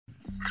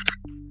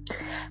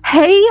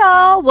Hey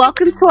y'all,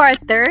 welcome to our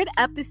third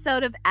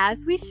episode of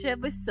As We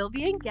Should with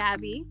Sylvia and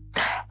Gabby.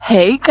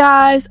 Hey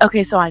guys.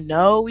 Okay, so I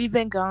know we've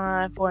been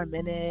gone for a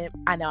minute.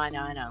 I know.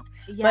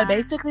 Yeah. But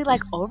basically,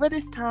 like, over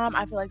this time,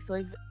 I feel like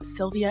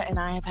Sylvia and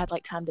I have had,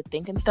 like, time to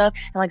think and stuff.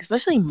 And, like,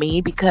 especially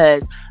me,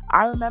 because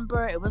I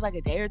remember it was, like,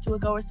 a day or two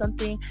ago or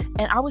something.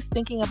 And I was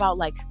thinking about,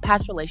 like,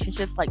 past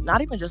relationships, like,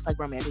 not even just, like,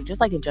 romantic,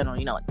 just, like, in general,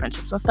 you know, like,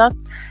 friendships and stuff.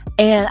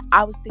 And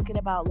I was thinking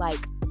about, like,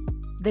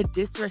 the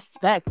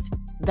disrespect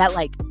that,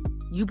 like,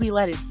 you be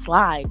let it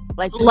slide,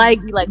 like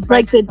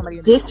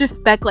the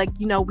disrespect, like,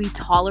 you know, we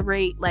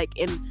tolerate, like,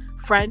 in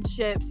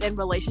friendships and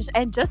relationships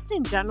and just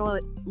in general,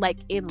 like,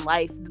 in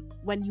life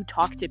when you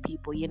talk to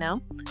people, you know.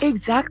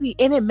 Exactly.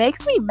 And it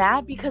makes me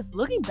mad because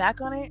looking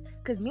back on it,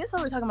 because me and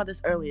Sylvia were talking about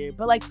this earlier,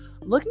 but, like,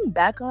 looking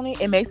back on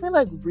it, it makes me,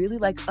 like, really,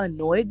 like,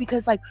 annoyed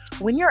because, like,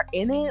 when you're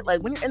in it,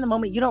 like, when you're in the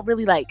moment, you don't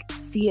really, like,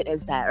 see it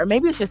as that. Or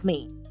maybe it's just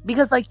me,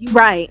 because, like, you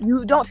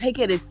don't take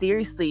it as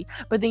seriously,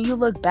 but then you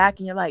look back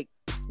and you're like,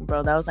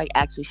 bro, that was, like,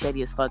 actually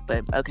shady as fuck,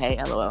 but okay,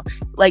 lol.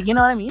 Like, you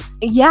know what I mean?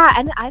 Yeah,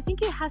 and I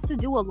think it has to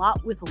do a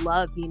lot with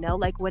love, you know,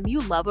 like, when you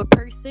love a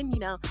person, you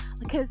know,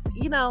 because,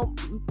 you know,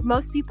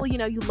 most people, you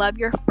know, you love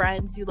your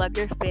friends, you love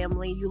your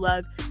family, you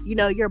love, you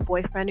know, your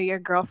boyfriend or your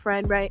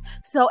girlfriend, right?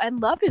 So, and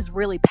love is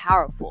really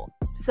powerful.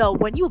 So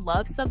when you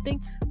love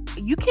something,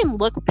 you can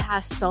look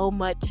past so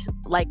much,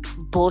 like,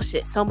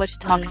 bullshit, so much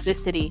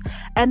toxicity,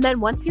 and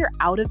then once you're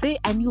out of it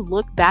and you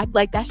look back,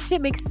 like, that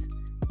shit makes,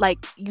 like,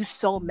 you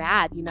so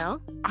mad, you know?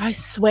 I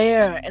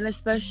swear. And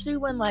especially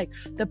when, like,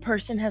 the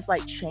person has,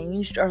 like,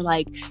 changed, or,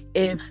 like,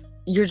 if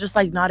you're just,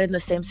 like, not in the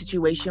same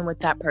situation with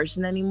that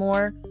person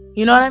anymore,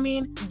 you know what I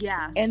mean?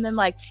 Yeah. And then,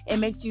 like, it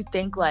makes you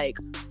think, like,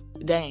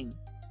 dang,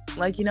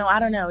 like, you know, I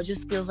don't know, it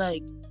just feels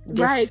like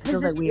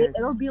feels like weird.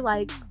 It'll be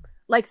like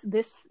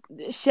this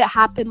shit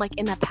happened, like,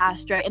 in the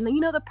past, right? And then,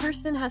 you know, the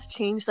person has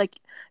changed, like,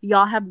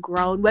 y'all have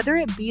grown, whether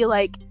it be,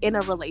 like, in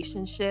a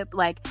relationship,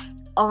 like,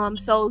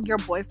 so your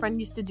boyfriend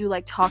used to do,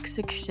 like,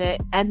 toxic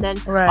shit, and then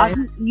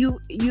you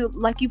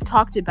like, you've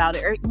talked about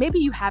it, or maybe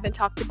you haven't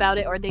talked about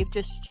it, or they've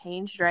just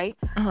changed, right?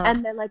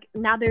 And then, like,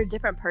 now they're a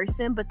different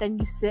person, but then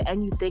you sit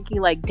and you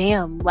thinking, like,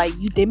 damn, like,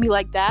 you did me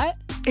like that.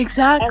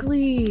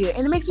 Exactly.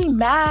 And it makes me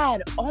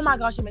mad. Oh my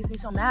gosh, it makes me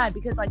so mad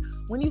because, like,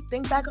 when you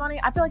think back on it,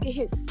 I feel like it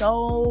hits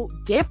so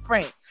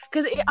different.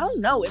 Because I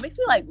don't know, it makes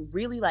me, like,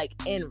 really, like,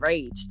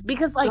 enraged.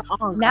 Because, like,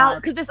 now,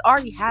 because this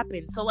already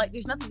happened. So, like,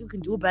 there's nothing you can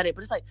do about it.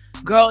 But it's like,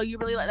 girl, you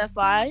really let that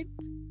slide?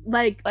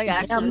 Like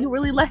you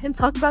really let him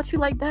talk about you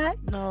like that?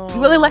 No.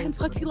 You really let him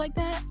talk to you like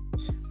that?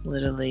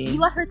 Literally. You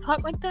let her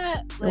talk like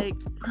that? Like,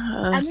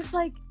 and it's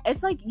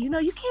like, you know,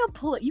 you can't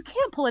pull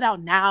it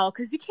out now,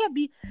 because you can't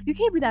be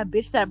that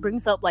bitch that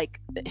brings up,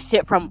 like,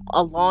 shit from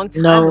a long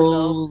time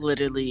ago.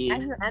 Literally.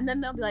 And then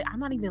they'll be like, I'm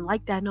not even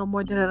like that no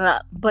more,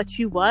 but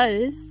you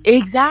was.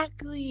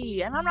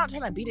 Exactly. And I'm not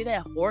trying to beat it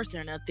at horse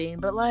or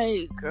nothing, but,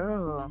 like,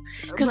 girl,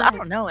 because I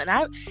don't know, and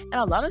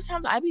a lot of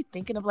times I be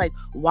thinking of, like,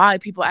 why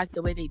people act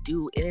the way they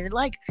do, and it,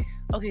 like,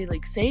 okay,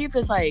 like, say if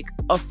it's, like,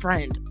 a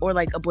friend or,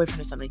 like, a boyfriend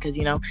or something, because,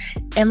 you know,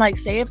 and, like,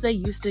 say if they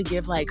used to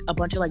give, like, a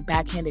bunch of, like,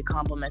 backhanded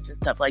compliments and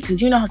stuff, like,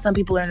 because you know how some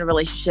people are in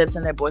relationships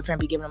and their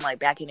boyfriend be giving them, like,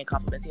 backhanded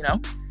compliments, you know?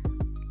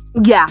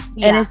 Yeah.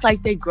 And it's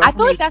like they grow. I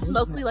feel like that's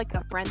mostly, like,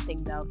 a friend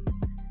thing, though.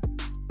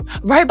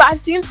 Right, but I've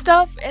seen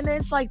stuff, and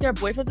it's like their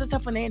boyfriends and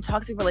stuff, when they in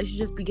toxic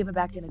relationships, be giving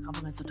backhanded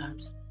compliments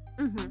sometimes.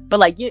 But,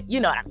 like, you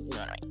know what I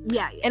mean,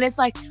 Yeah. And it's,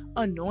 like,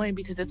 annoying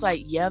because it's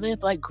like, yeah,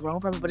 they've, like, grown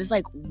from it, but it's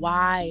like,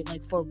 why?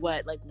 Like, for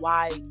what? Like,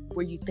 why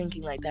were you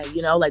thinking like that?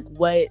 You know, like,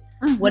 what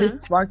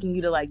is sparking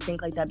you to, like,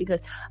 think like that? Because,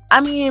 I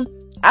mean,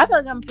 I feel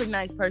like I'm a pretty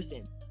nice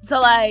person. So,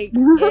 like,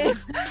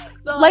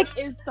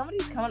 if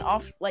somebody's coming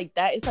off like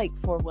that, it's like,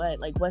 for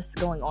what? Like, what's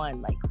going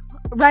on? Like,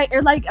 right?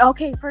 Or, like,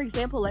 okay, for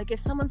example, like,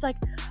 if someone's like,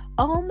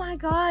 oh my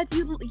god,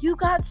 you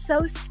got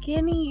so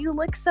skinny, you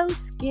look so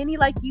skinny,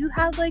 like, you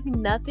have, like,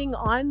 nothing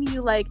on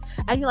you, like,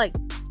 and you're like,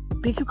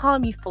 bitch, you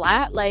calling me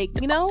flat, like,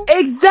 you know?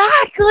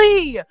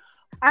 Exactly.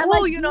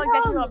 You know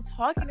exactly what I'm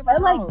talking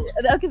about. Like,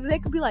 okay, they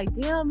could be like,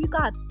 damn, you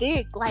got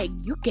thick, like,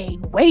 you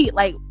gained weight,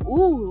 like,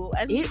 ooh,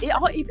 and it be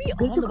all in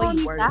the way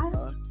you word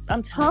it.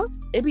 I'm telling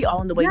you, it be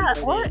all in the way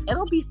you word it.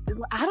 It'll be,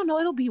 I don't know,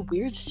 it'll be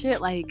weird shit,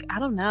 like, I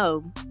don't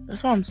know.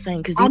 That's what I'm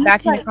saying, because these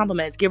backhanded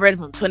compliments, get rid of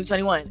them.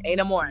 2021, ain't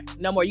no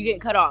more. You getting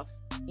cut off.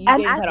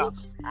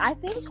 I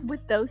think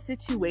with those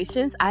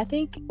situations, I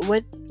think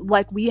what,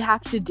 like, we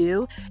have to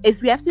do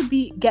is we have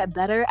to get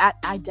better at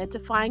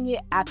identifying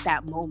it at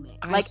that moment.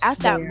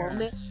 That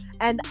moment,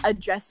 and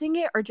addressing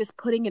it, or just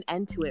putting an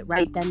end to it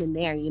right then and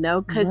there, you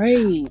know? Because,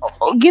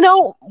 you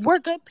know, we're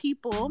good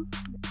people.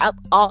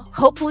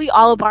 Hopefully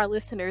all of our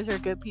listeners are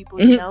good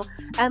people, you know?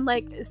 And,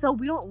 like, so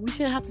we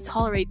shouldn't have to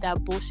tolerate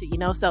that bullshit, you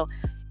know? So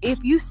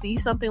if you see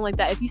something like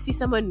that, if you see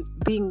someone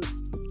being,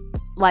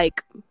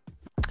 like,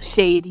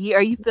 shady,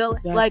 or you feel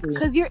like,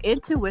 because your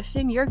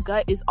intuition, your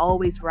gut is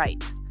always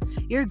right.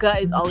 Your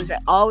gut is always right.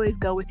 Always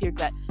go with your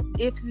gut.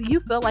 If you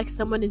feel like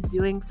someone is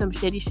doing some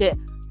shady shit,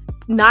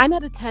 9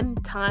 out of 10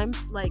 times,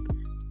 like,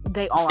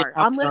 they are.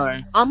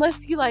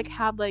 Unless you, like,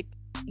 have, like,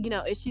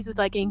 issues with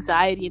like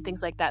anxiety and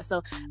things like that.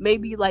 So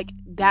maybe like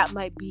that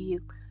might be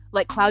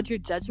like cloud your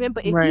judgment.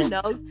 But if you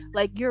know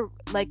like you're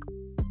like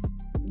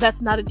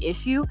that's not an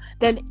issue,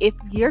 then if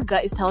your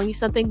gut is telling you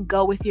something,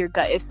 go with your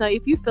gut.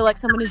 If you feel like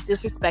someone is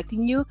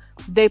disrespecting you,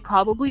 they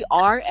probably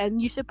are,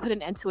 and you should put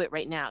an end to it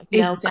right now.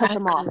 Cut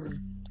them off.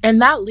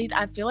 And that leads,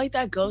 I feel like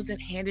that goes in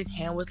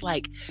hand with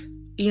like,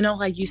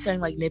 like you saying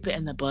like nip it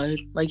in the bud,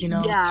 like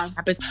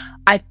happens.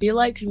 I feel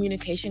like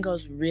communication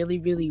goes really,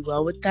 really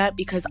well with that,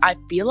 because I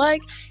feel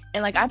like,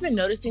 and like I've been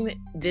noticing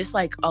this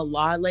like a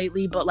lot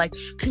lately, but like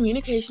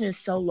communication is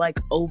so like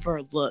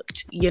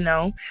overlooked,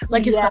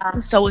 like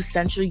it's so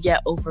essential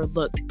yet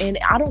overlooked. And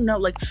I don't know,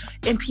 like,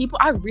 and people,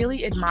 I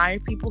really admire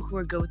people who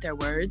are good with their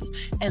words,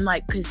 and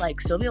like, cause like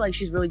Sylvia, like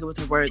she's really good with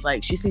her words,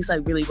 like she speaks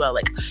like really well,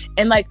 like,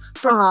 and like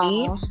for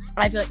me,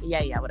 I feel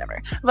like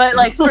whatever, but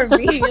like for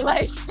me,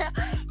 like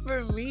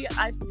for me,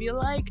 I feel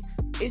like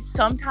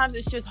sometimes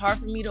it's just hard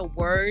for me to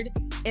word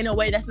in a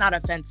way that's not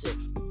offensive.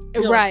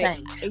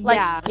 Like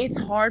it's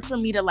hard for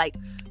me to like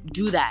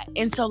do that,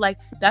 and so like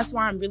that's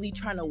why I'm really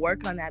trying to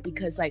work on that,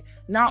 because like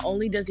not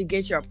only does it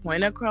get your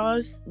point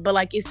across, but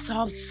like it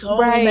solves so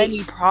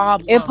many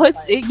problems.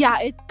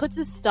 It puts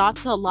a stop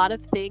to a lot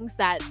of things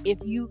that if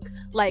you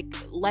like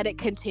let it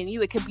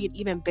continue, it could be an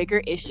even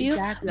bigger issue.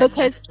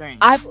 Because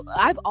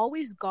I've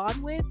always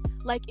gone with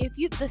like, if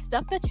you the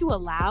stuff that you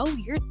allow,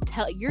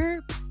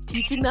 you're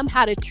teaching them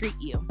how to treat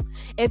you.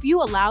 If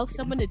you allow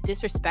someone to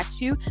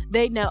disrespect you,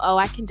 they know, oh,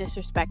 I can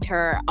disrespect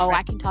her. Oh,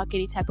 I can talk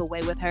any type of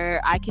way with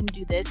her. I can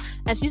do this.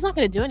 And she's not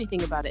going to do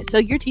anything about it. So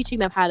you're teaching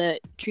them how to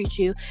treat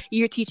you.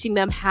 You're teaching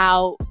them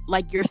how,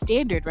 like, your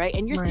standard, right?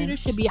 And your standard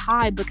should be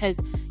high because,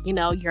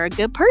 you're a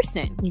good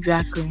person.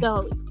 Exactly.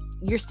 So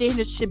your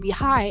standards should be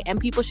high, and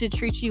people should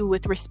treat you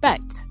with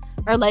respect.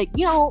 Or like,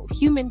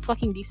 human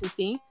fucking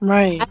decency.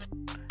 Right.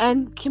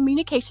 And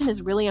communication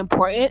is really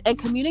important. And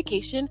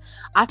communication,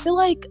 I feel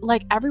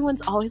like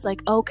everyone's always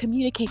like, oh,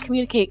 communicate,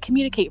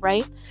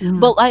 right? Mm-hmm.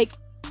 But like,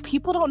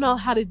 people don't know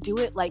how to do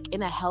it like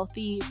in a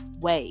healthy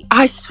way.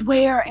 I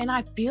swear. And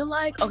I feel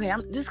like, okay,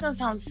 this is gonna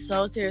sound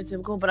so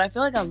stereotypical, but I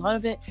feel like a lot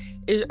of it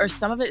is, or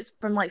some of it is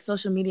from like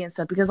social media and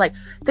stuff. Because like,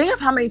 think of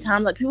how many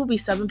times like people be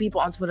subbing people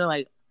on Twitter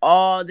like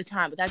all the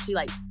time with actually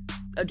like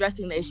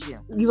addressing the issue.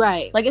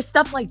 Right. Like, it's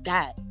stuff like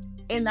that.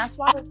 And that's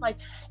why it's like,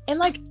 and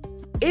like,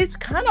 it's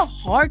kind of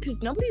hard because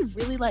nobody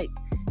really like,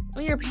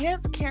 your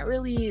parents can't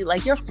really,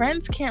 like, your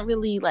friends can't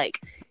really like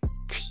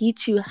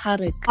teach you how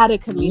to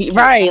communicate.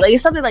 Right. Like,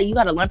 it's something like you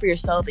got to learn for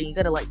yourself, and you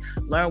got to like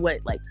learn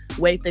what like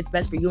way fits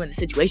best for you in the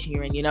situation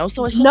you're in,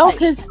 So it's just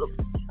because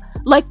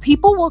like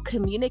people will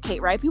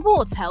communicate, right? People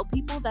will tell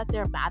people that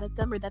they're mad at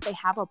them or that they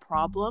have a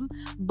problem,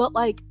 but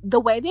like the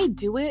way they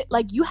do it,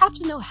 like you have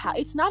to know how.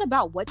 It's not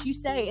about what you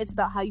say, it's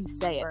about how you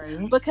say it.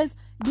 Right. Because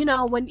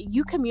when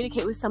you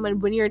communicate with someone,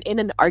 when you're in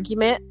an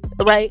argument,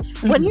 right?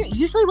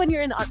 Mm-hmm. when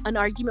you're in an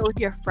argument with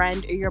your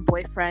friend or your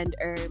boyfriend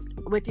or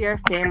with your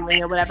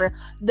family or whatever,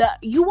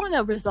 you want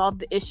to resolve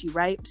the issue,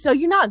 right? So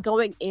you're not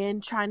going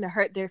in trying to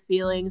hurt their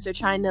feelings or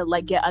trying to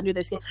like get under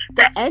their skin.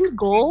 The end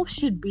goal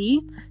should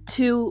be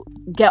to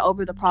get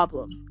over the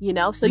problem,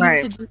 So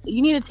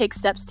you need to take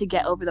steps to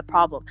get over the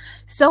problem.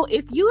 So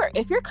if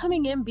you're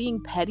coming in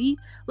being petty,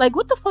 like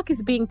what the fuck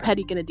is being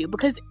petty gonna do?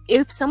 Because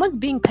if someone's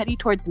being petty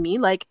towards me,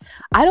 like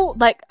I don't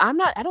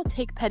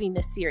take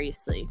pettiness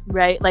seriously,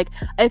 right? Like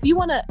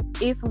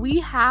if we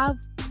have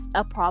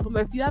a problem,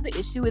 or if you have an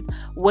issue with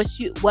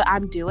what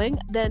I'm doing,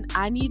 then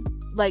I need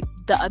like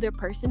the other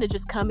person to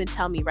just come and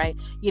tell me, right?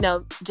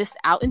 Just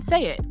out and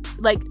say it.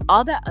 Like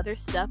all that other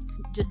stuff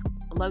just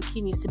low-key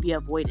needs to be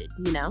avoided,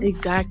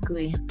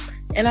 Exactly.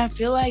 And I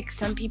feel like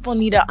some people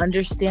need to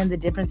understand the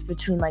difference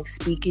between like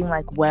speaking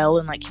like well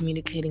and like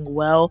communicating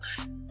well,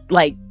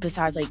 like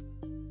besides like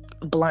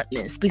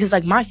bluntness. Because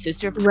like my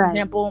sister, for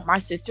example, my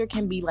sister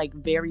can be like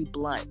very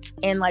blunt,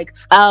 and like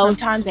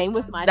sometimes same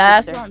with my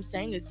that's sister. What I'm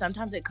saying is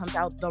sometimes it comes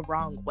out the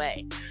wrong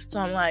way. So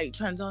I'm like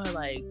trying to tell her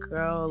like,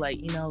 girl, like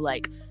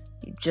like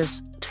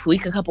just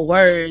tweak a couple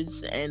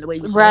words and the way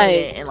you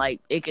say it, and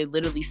like it could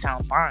literally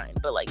sound fine,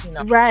 but like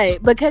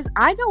right. Because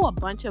I know a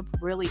bunch of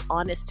really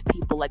honest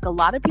people. Like a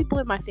lot of people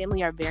in my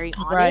family are very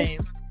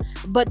honest,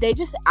 but they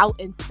just out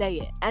and say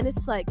it, and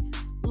it's like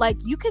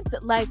you can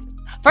like,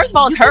 first of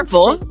all, it's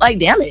hurtful. Like,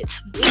 damn it.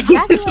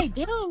 Exactly. Like,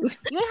 damn, you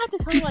don't have to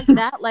tell me like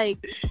that. Like,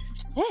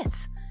 shit.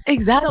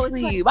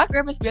 Exactly. So like, my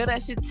grandma spelled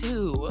that shit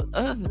too.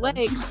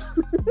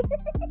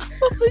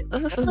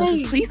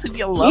 Please leave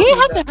me alone. You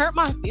didn't have to hurt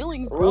my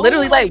feelings, bro.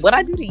 Literally, like, what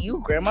I do to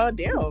you, grandma?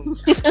 Damn.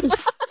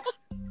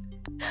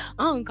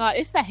 Oh God,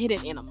 it's that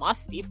hidden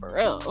animosity for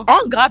real.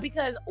 Oh God,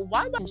 because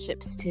why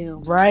relationships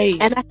too, right?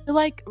 And I feel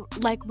like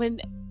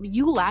when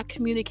you lack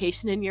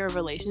communication in your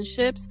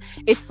relationships,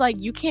 it's like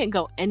you can't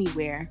go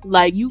anywhere.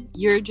 Like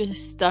you're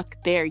just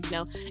stuck there,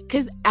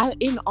 Because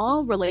in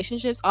all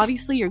relationships,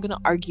 obviously you're gonna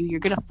argue, you're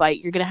gonna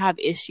fight, you're gonna have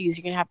issues,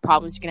 you're gonna have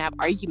problems, you're gonna have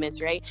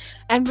arguments, right?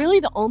 And really,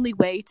 the only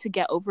way to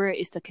get over it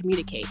is to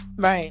communicate,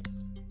 right?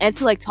 And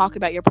to like talk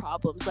about your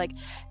problems. Like,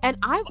 and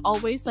I've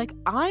always like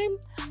I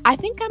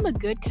think I'm a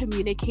good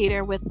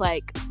communicator with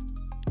like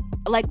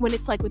like when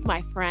it's like with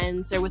my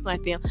friends or with my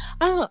family.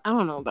 I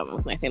don't know about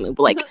with my family,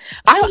 but like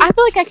I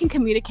feel like I can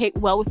communicate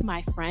well with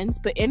my friends,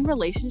 but in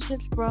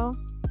relationships, bro,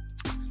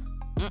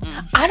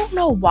 I don't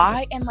know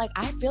why. And like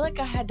I feel like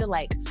I had to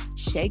like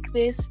shake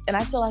this, and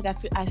I feel like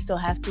I still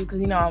have to, because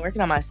you know I'm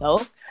working on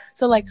myself.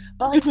 So like,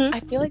 but like I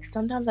feel like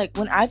sometimes like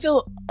when I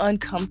feel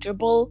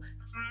uncomfortable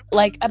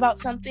like about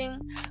something,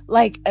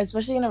 like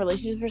especially in a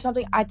relationship or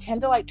something, I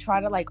tend to like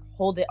try to like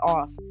hold it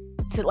off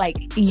to like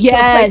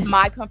replace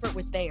my comfort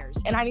with theirs,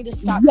 and I need to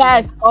stop.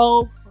 Yes.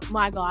 Oh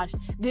my gosh,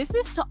 this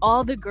is to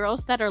all the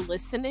girls that are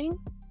listening.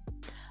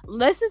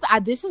 This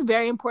is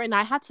very important.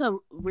 I had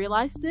to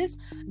realize this.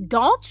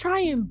 Don't try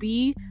and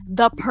be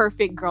the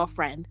perfect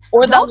girlfriend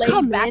or the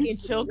laid back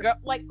and chill girl.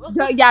 Like,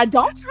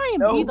 don't try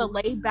and be the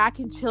laid back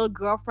and chill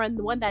girlfriend,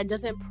 the one that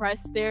doesn't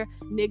press their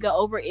nigga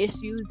over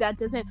issues. That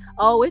doesn't.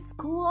 Oh, it's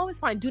cool. Oh, it's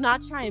fine. Do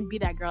not try and be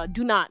that girl.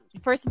 Do not.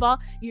 First of all,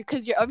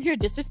 because you're over here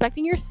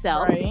disrespecting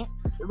yourself.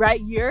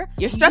 Right? You're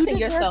stressing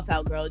yourself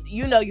out, girl.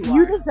 You know you are.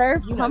 You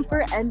deserve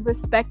comfort and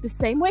respect the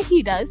same way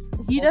he does.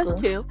 He does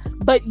too.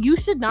 But you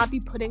should not be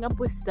putting up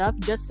with stuff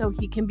just so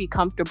he can be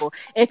comfortable.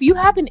 If you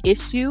have an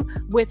issue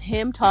with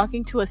him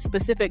talking to a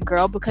specific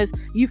girl because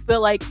you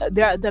feel like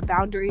the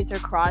boundaries are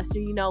crossed, or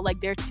you know, like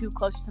they're too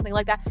close or something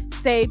like that,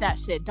 say that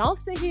shit. Don't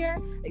sit here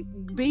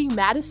being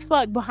mad as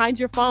fuck behind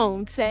your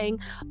phone saying,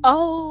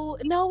 "Oh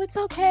no, it's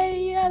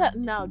okay."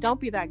 No, don't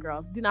be that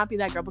girl. Do not be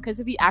that girl, because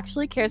if he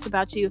actually cares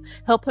about you,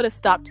 he'll put a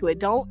stop to it.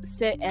 Don't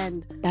sit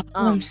and that's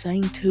what I'm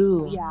saying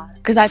too. Yeah,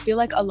 because I feel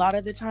like a lot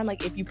of the time,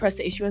 like if you press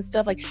the issue and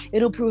stuff, like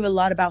it'll prove a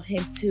lot about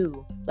him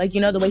too. Like,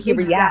 you know, the way he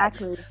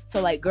reacts.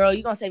 So like, girl,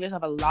 you're gonna save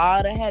yourself a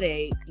lot of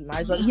headache. You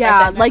might as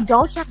well like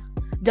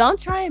don't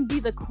try and be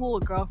the cool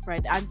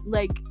girlfriend. I'm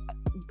like,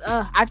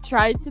 I've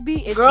tried to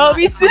be. It's girl,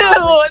 me too.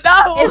 No,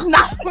 it's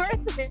not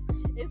worth it.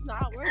 It's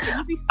not worth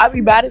it. I'd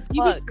be mad as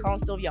fuck. Calm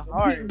still your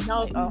heart.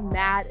 No,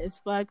 mad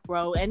as fuck,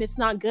 bro. And it's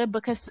not good,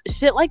 because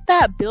shit like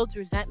that builds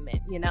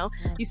resentment, you know?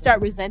 You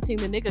start resenting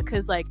the nigga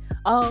because like,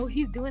 oh,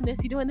 he's doing this.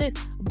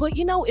 But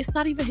you know, it's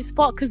not even his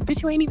fault, because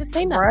bitch, you ain't even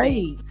say nothing.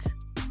 Right.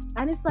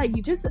 And it's like,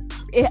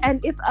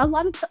 and if a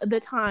lot of the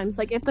times,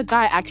 like if the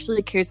guy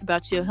actually cares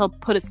about you, he'll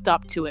put a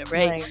stop to it,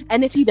 right?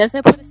 And if he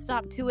doesn't put a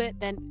stop to it,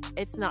 then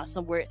it's not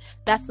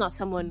that's not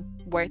someone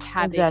worth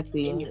having.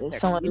 Exactly. In your circle,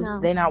 someone you know?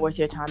 They're not worth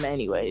your time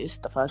anyways.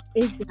 The fuck.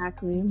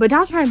 Exactly. But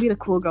don't try and be the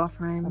cool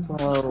girlfriend.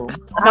 Bro.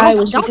 I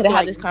wish we could have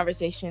had this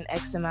conversation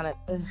X amount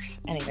of.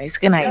 Anyways,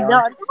 good night.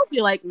 No, don't be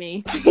like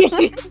me.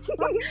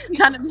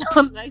 Trying to be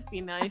all nice.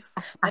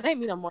 That ain't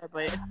me no more,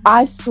 but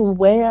I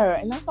swear,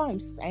 and that's what I'm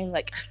saying.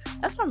 Like,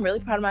 that's why I'm really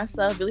proud of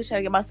myself. Really trying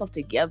to get myself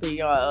together,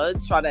 y'all.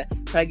 Try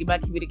to get my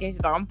communication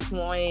on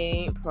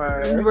point.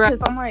 Because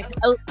I'm like,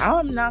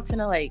 I'm not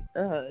gonna like,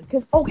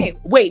 because okay,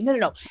 wait,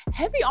 no.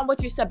 Heavy on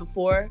what you said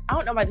before. I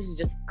don't know why this is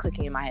just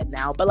clicking in my head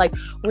now, but like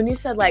when you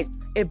said like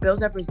it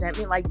builds up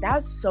resentment, like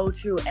that's so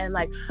true. And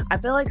like I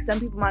feel like some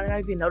people might not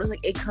even notice,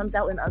 like it comes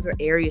out in other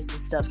areas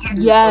and stuff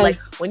too. Yeah. So, like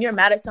when you're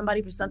mad at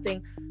somebody for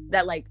something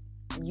that like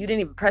you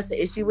didn't even press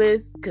the issue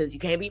with, because you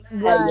can't be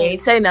mad, you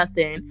ain't say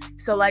nothing.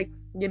 So like,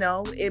 you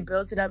know, it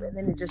builds it up, and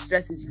then it just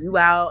stresses you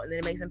out, and then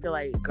it makes them feel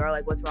like, girl,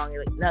 like what's wrong?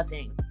 You're like,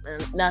 nothing.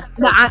 No,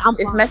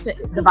 it's messing.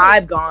 The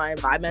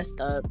vibe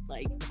messed up.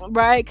 Like,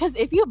 right? Because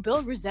if you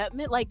build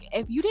resentment, like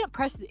if you didn't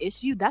press the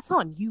issue, that's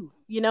on you.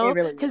 You know,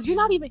 because you're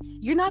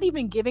not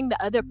even giving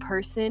the other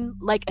person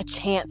like a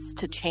chance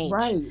to change.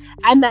 Right.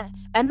 And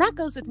that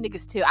goes with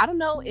niggas too. I don't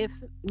know if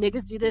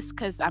niggas do this,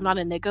 because I'm not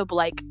a nigga, but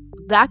like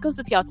that goes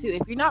with y'all too.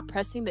 If you're not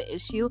pressing the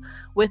issue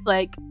with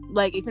like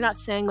if you're not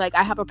saying like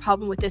I have a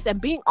problem with this, and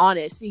being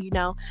honest, you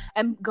know,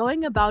 and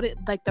going about it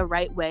like the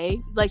right way,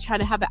 like trying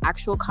to have an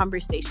actual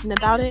conversation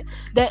about it,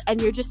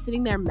 and you're just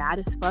sitting there mad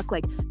as fuck,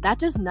 like that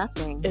does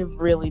nothing. It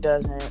really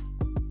doesn't.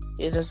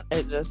 It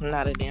does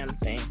not a damn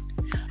thing.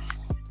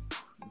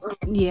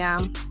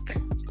 Yeah.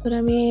 But I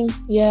mean,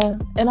 yeah.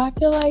 And I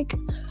feel like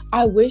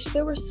I wish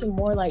there were some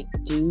more like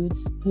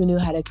dudes who knew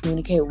how to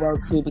communicate well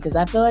too, because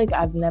I feel like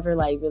I've never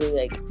like really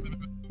like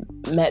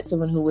met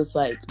someone who was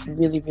like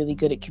really, really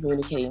good at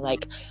communicating.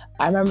 Like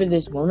I remember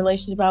this one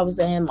relationship I was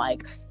in,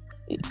 like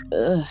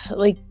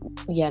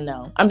yeah,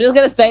 no. I'm just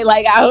gonna say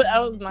like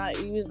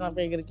he was not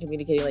very good at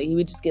communicating. Like he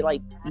would just get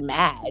like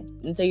mad,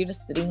 and so you're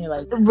just sitting here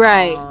like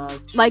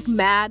like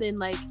mad and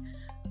like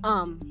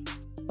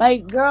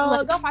like,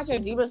 girl, go find your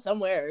diva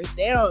somewhere.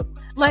 Damn.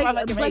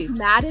 Like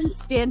mad and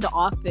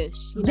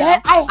standoffish. You know?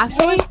 Yeah, I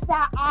hate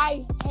that.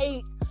 I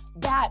hate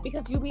that,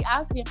 because you be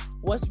asking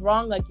what's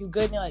wrong, like you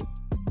good, and you're like,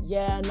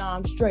 yeah, no,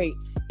 I'm straight.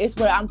 It's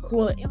what I'm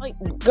cool. And like,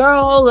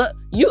 girl,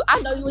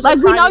 I know you was like,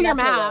 we know you're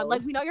mad.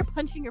 Like, we know you're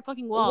punching your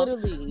fucking wall.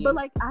 Literally. But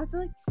like,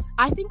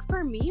 I think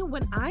for me,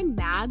 when I'm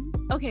mad,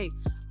 okay,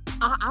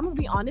 I'm gonna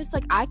be honest.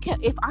 Like,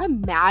 if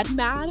I'm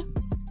mad,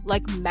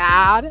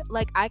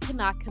 like I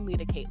cannot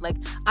communicate. Like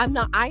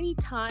I need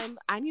time.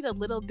 I need a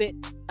little bit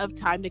of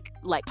time to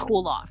like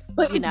cool off.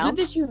 But it's good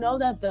that you know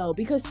that though,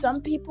 because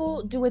some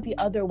people do it the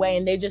other way,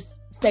 and they just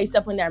say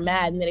stuff when they're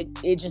mad, and then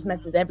it just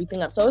messes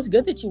everything up. So it's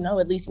good that you know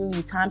at least you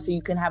need time so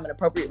you can have an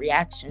appropriate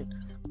reaction.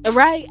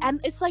 Right.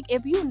 And it's like,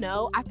 if you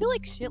know, I feel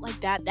like shit like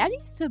that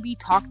needs to be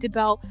talked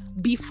about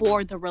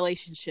before the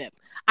relationship.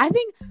 I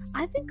think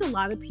a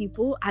lot of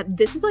people,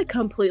 this is like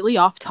completely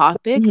off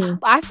topic, but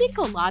I think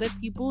a lot of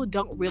people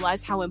don't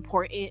realize how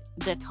important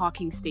the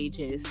talking stage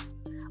is.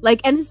 Like,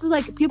 and this is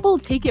like, people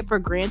take it for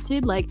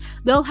granted. Like,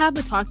 they'll have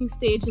the talking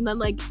stage, and then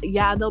like,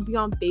 yeah, they'll be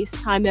on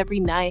FaceTime every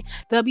night.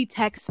 They'll be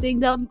texting.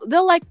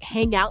 They'll like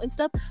hang out and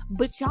stuff.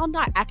 But y'all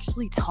not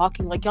actually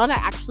talking. Like, y'all not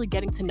actually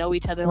getting to know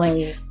each other.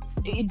 Like,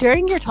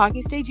 during your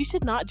talking stage, you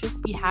should not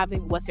just be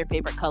having, what's your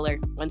favorite color?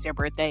 When's your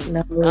birthday?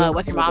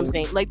 What's your mom's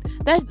name? Like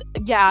that.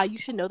 Yeah, you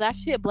should know that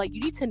shit. But like, you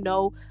need to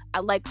know,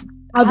 like,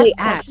 how they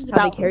act,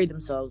 how they carry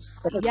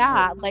themselves.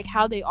 Yeah, like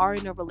how they are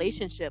in a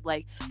relationship.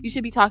 Like, you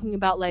should be talking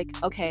about, like,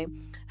 okay,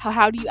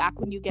 how do you act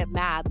when you get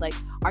mad? Like,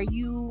 are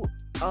you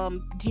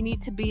do you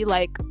need to be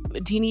like,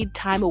 do you need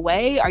time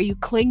away? Are you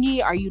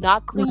clingy? Are you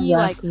not clingy?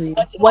 Exactly.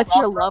 Like, what's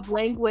your love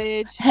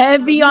language?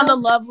 Heavy on the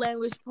love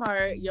language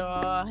part,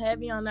 y'all.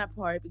 Heavy on that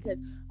part,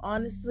 because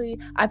honestly,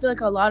 I feel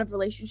like a lot of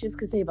relationships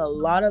could save a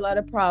lot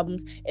of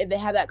problems if they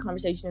have that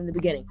conversation in the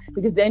beginning,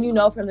 because then you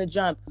know from the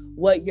jump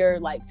what your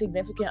like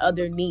significant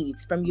other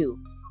needs from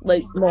you.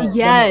 Like,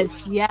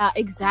 yes, yeah,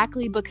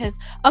 exactly. Because,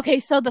 okay,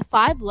 so the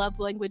 5 love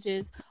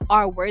languages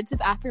are words of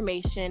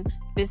affirmation,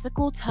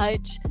 physical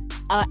touch,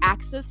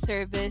 acts of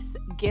service,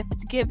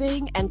 gift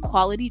giving, and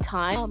quality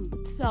time.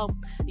 So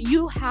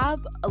you have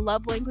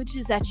love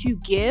languages that you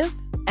give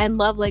and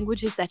love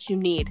languages that you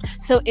need.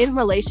 So in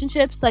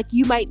relationships, like,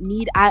 you might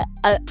need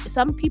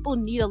some people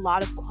need a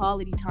lot of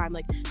quality time.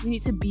 Like, you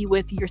need to be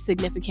with your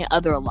significant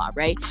other a lot,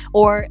 right?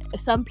 Or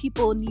some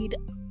people need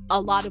a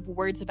lot of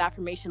words of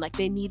affirmation. Like,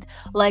 they need,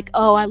 like,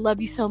 oh, I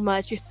love you so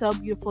much, you're so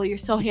beautiful, you're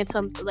so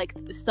handsome, like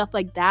stuff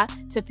like that,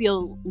 to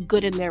feel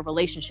good in their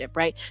relationship,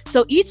 right?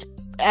 So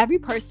every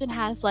person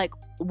has like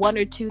 1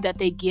 or 2 that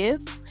they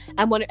give,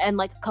 and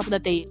like a couple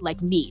that they like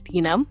need,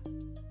 you know?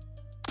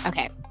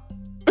 Okay.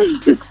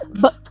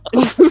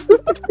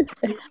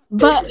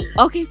 but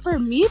okay, for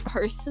me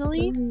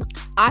personally,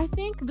 I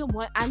think the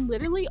one, and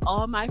literally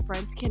all my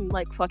friends can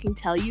like fucking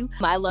tell you,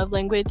 my love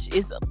language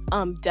is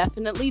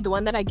definitely the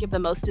one that I give the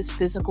most is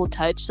physical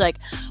touch. Like,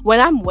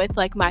 when I'm with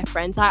like my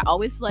friends, I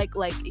always like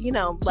you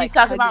know, like, she's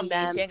talking about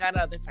them. She ain't got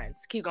other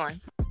friends. Keep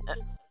going.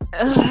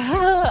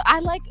 I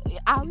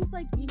always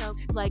like, you know,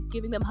 like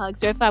giving them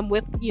hugs. Or if I'm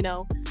with, you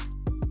know,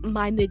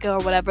 my nigga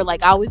or whatever,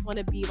 like, I always want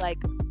to be like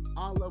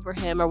all over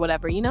him or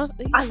whatever, you know,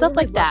 stuff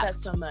like that. I love that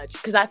so much,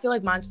 because I feel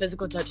like mine's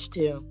physical touch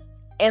too.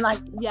 And like,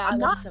 yeah, I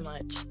love so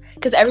much,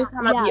 because every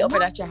time I be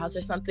over at your house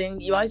or something,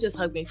 you always just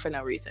hug me for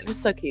no reason. It's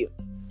so cute.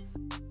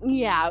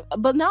 Yeah,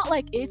 but not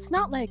like, it's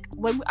not like,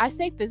 when I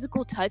say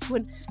physical touch,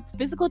 when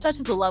physical touch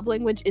is a love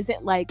language,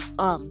 isn't like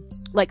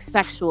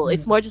sexual.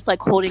 It's more just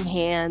like holding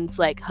hands,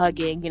 like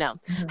hugging, you know,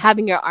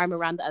 having your arm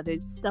around the other,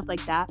 stuff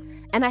like that.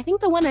 And I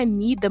think the one I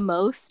need the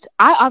most,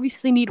 I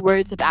obviously need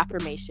words of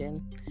affirmation.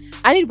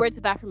 I need words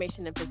of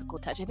affirmation and physical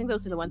touch. I think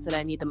those are the ones that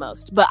I need the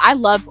most. But I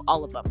love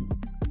all of them.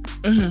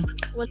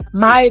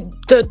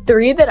 The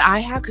 3 that I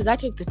have, because I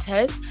took the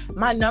test,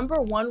 my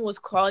number 1 was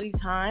quality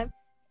time,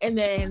 and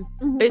then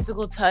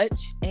physical touch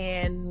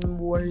and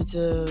words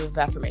of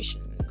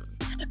affirmation.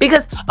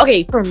 Because,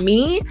 okay, for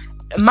me,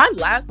 my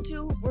last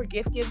 2 were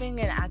gift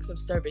giving and acts of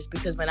service.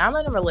 Because when I'm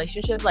in a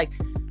relationship, like,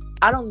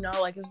 I don't know,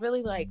 like, it's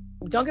really like,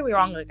 don't get me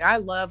wrong, like, I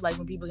love like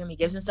when people give me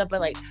gifts and stuff,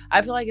 but like,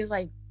 I feel like it's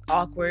like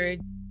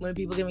awkward when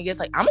people give me gifts.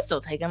 Like, I'm gonna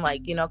still take them,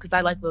 like, you know, because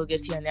I like little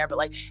gifts here and there. But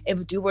like, if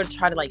a dude were to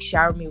try to like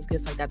shower me with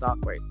gifts, like, that's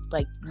awkward.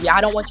 Like, yeah,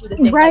 I don't want you to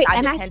think like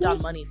I depend on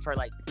money for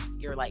like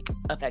your like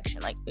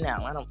affection. Like, no,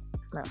 I don't.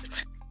 No.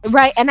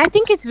 Right, and I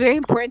think it's very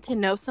important to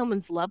know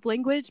someone's love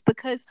language,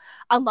 because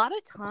a lot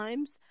of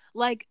times,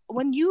 like,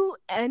 when you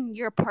and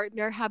your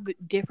partner have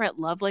different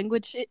love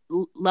languages,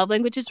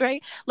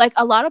 right? Like,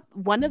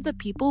 one of the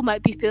people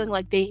might be feeling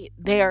like they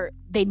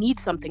need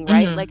something,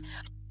 right? Like,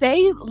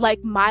 say,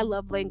 like, my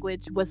love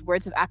language was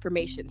words of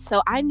affirmation.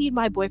 So I need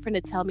my boyfriend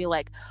to tell me,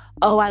 like,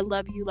 oh, I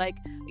love you, like,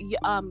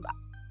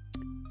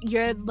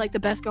 you're like the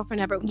best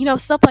girlfriend ever, you know,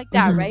 stuff like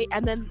that, right?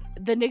 And then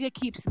the nigga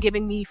keeps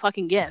giving me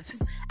fucking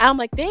gifts, and I'm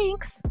like,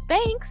 thanks,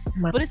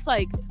 but it's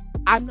like,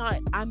 I'm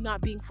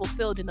not being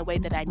fulfilled in the way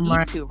that I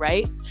need to,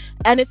 right?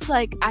 And it's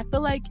like, I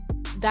feel like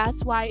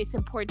that's why it's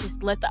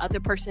important to let the other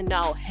person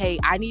know, hey,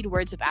 I need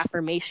words of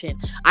affirmation,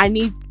 I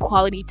need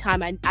quality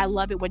time, I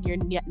love it when you're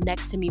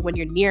next to me, when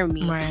you're near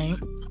me, right?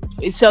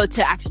 So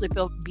to actually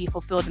be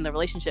fulfilled in the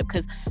relationship.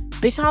 Because,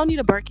 bitch, I don't need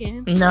a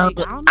Birkin. No,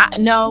 like,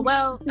 no.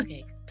 Well,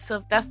 okay.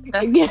 So that's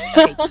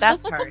okay,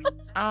 that's hard.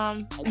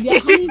 I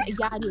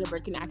need a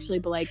Birkin actually,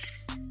 but like,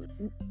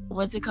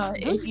 what's it called?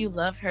 If you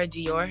love her,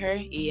 Dior her.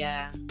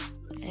 Yeah.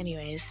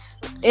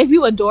 Anyways, if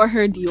you adore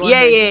her, Dior.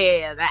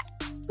 Yeah. That.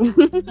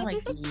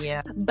 Like,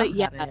 yeah. But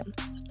yeah.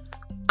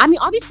 I mean,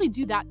 obviously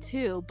do that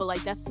too, but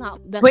like, that's not.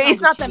 But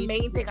it's not the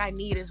main thing I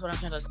need, is what I'm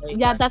trying to say.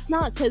 Yeah, that's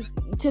not, because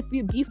to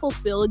be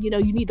fulfilled, you know,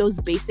 you need those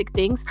basic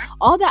things.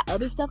 All that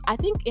other stuff, I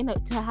think,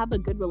 to have a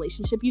good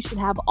relationship, you should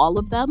have all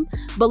of them.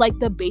 But like,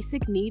 the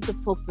basic needs of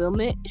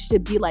fulfillment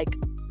should be like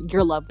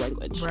your love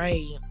language.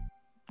 Right.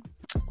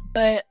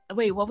 But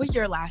wait, what were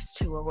your last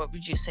two, or what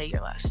would you say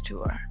your last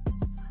two are?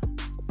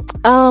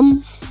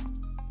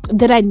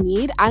 That I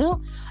need. I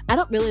don't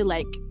really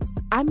like.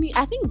 I mean,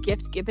 I think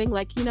gift giving,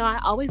 like, you know, I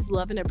always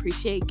love and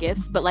appreciate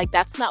gifts, but like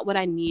that's not what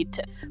I need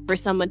for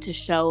someone to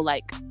show,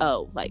 like,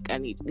 oh, like I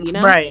need, you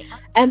know, right?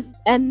 And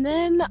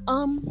then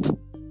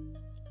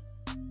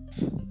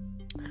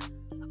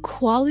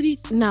quality.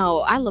 No,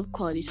 I love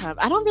quality time.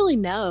 I don't really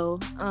know,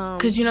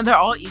 because you know they're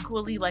all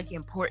equally like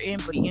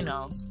important, but you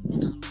know.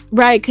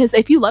 Right, because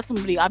if you love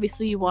somebody,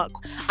 obviously you want.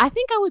 I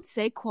think I would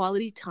say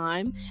quality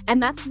time,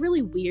 and that's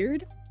really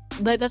weird.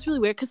 That's really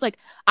weird because, like,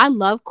 I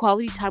love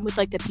quality time with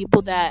like the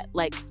people that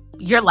like.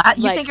 You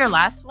think your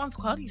last one's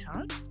quality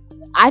time?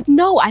 I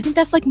think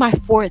that's like my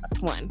fourth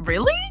one.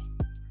 Really?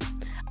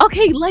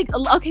 Okay,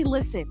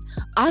 listen.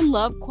 I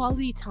love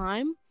quality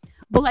time,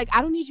 but like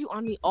I don't need you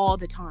on me all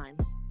the time.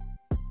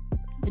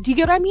 Do you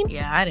get what I mean?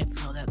 Yeah, I didn't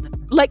feel that.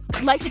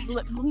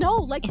 No,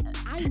 like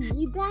I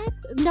need that.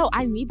 No,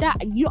 I need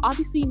that. You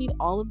obviously need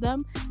all of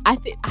them. I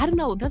don't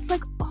know. That's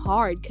like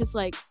hard because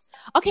like,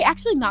 okay,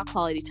 actually not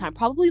quality time.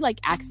 Probably like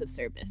acts of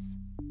service.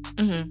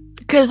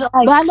 Because but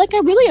I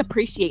really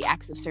appreciate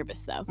acts of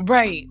service though.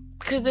 Right.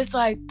 Because it's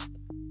like,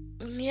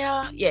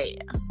 yeah.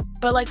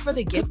 But like for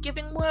the gift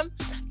giving one,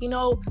 you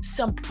know,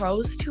 some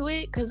pros to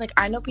it, because like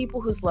I know people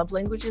whose love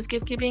language is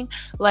gift giving.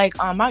 Like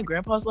my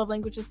grandpa's love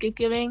language is gift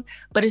giving,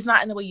 but it's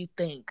not in the way you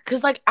think.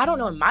 Because like I don't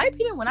know, in my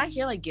opinion, when I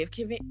hear like gift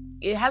giving,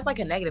 it has like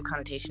a negative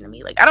connotation to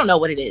me. Like I don't know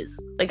what it is.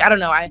 Like I don't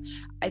know.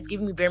 It's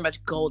giving me very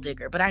much gold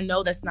digger, but I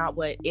know that's not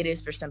what it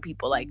is for some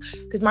people. Like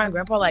because my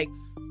grandpa, like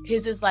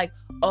his is like,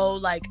 oh,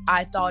 like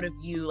I thought of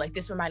you, like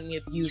this reminded me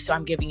of you, so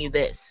I'm giving you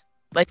this.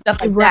 Like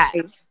stuff like that.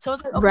 So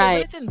it's like, okay,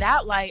 but it's in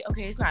that light,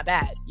 okay, it's not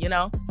bad, you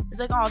know? It's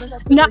like, oh, that's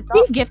absolutely. No, I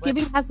think gift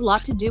giving has a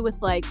lot to do with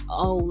like,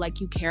 oh,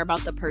 like you care about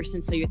the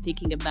person, so you're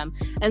thinking of them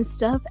and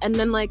stuff. And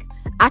then like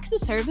acts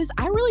of service,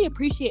 I really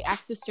appreciate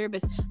acts of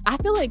service. I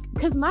feel like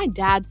because my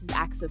dad's is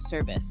acts of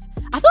service.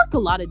 I feel like a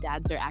lot of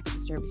dads are acts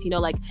of service. You know,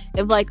 like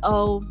if like,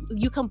 oh,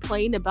 you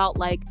complain about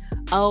like,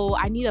 oh,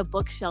 I need a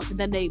bookshelf, and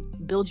then they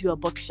build you a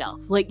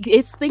bookshelf. Like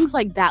it's things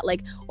like that.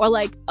 Like, or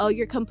like, oh,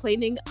 you're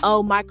complaining,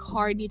 oh, my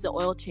car needs an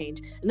oil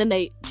change, and then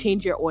they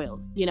change your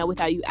oil, you know,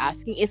 without you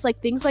asking. It's like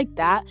things like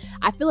that.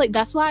 I feel like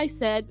that's why I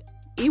said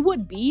it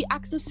would be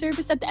acts of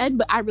service at the end,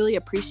 but I really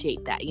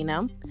appreciate that, you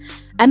know?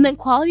 And then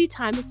quality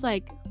time is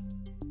like,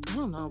 I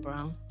don't know,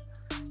 bro.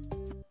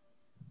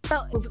 So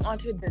moving on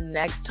to the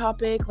next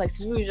topic, like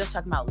since we were just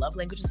talking about love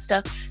language and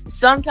stuff,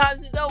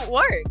 sometimes it don't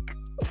work.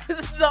 So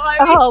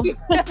I mean,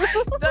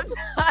 sometimes,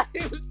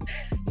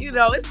 you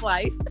know, it's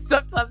life.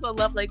 Sometimes the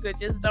love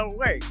languages don't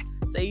work.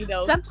 So, you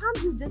know,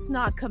 sometimes you're just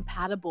not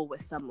compatible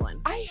with someone.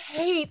 I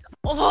hate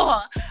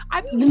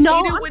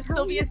when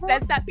Sylvia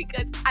says that,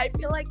 because I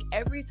feel like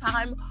every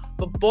time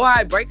before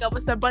I break up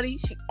with somebody,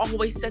 she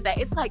always says that.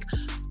 It's like,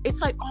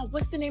 oh,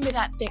 what's the name of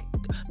that thing?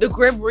 The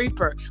Grim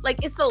Reaper.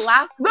 Like it's the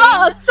last thing.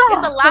 It's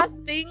the last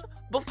thing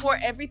before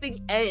everything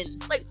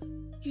ends. Like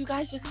you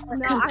guys just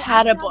aren't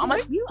compatible. I'm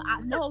like,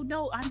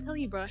 no, I'm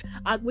telling you, bro.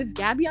 With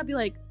Gabby, I'll be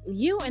like,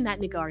 you and that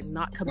nigga are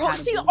not compatible.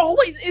 Well, she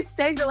always is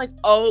saying, like,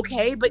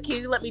 okay, but can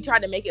you let me try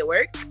to make it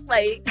work?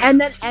 Like, and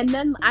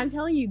then I'm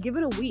telling you, give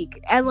it a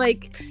week, and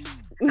like,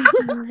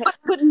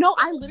 but no,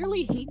 I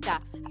literally hate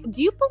that.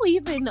 Do you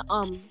believe in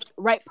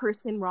right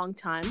person, wrong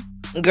time?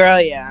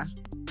 Girl, yeah.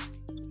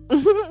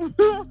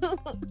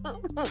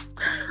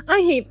 I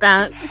hate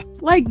that.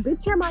 Like,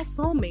 bitch, you're my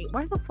soulmate.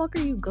 Where the fuck are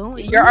you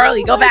going? You're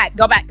early. Go back.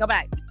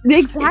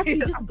 Exactly.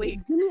 Just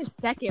wait. Give me a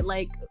second.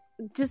 Like,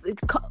 just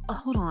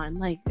hold on.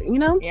 Like, you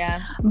know?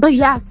 Yeah. But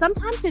yeah,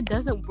 sometimes it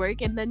doesn't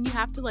work, and then you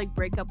have to like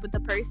break up with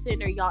the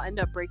person, or y'all end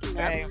up breaking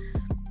up.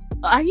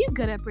 Are you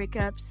good at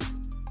breakups?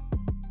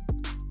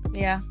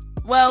 Yeah.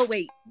 Well,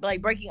 wait.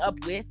 Like breaking up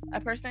with a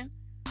person?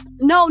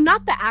 No,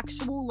 not the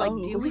actual like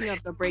doing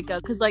of the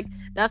breakup, because like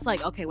that's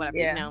like okay, whatever,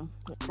 you know,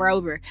 we're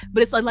over.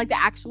 But it's like the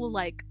actual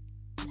like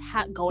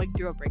going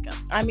through a breakup.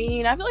 I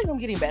mean, I feel like I'm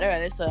getting better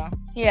at it, so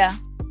yeah.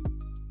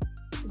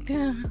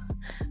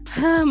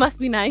 Must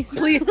be nice.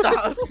 Please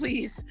stop,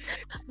 please.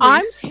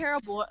 I'm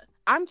terrible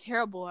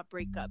at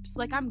breakups.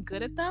 Like I'm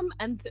good at them,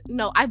 and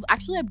no, I've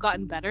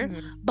gotten better,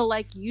 but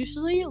like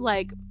usually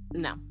like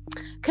no,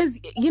 because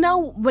you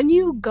know when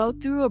you go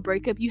through a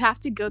breakup, you have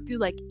to go through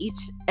like each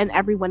and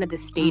every one of the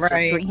stages,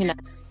 right? You know,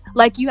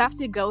 like you have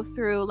to go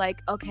through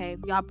like, okay,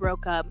 y'all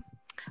broke up,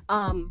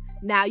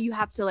 now you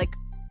have to like,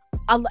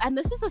 and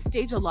this is a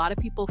stage a lot of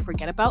people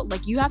forget about.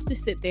 Like you have to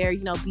sit there,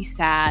 you know, be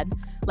sad,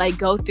 like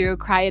go through,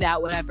 cry it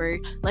out, whatever,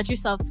 let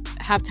yourself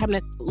have time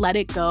to let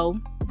it go.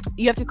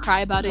 You have to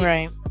cry about it,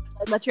 right?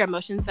 Let your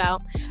emotions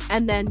out,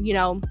 and then, you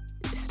know,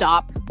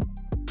 stop,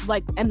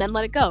 like, and then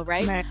let it go,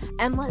 right?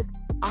 And like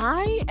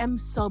I am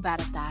so bad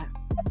at that.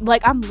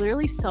 Like I'm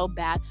literally so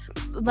bad.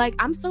 Like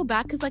I'm so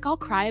bad because like I'll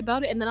cry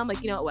about it, and then I'm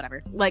like, you know what,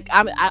 whatever. Like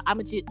I'm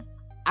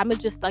gonna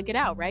just thug it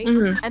out, right?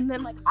 And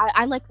then like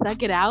I like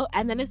thug it out,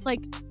 and then it's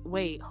like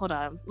wait, hold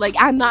on. Like,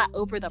 I'm not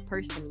over the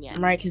person yet.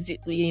 Right, because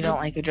you don't,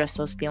 like, address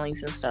those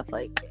feelings and stuff,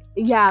 like...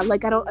 Yeah,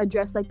 like, I don't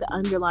address, like, the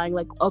underlying,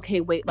 like,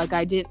 okay, wait, like,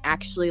 I didn't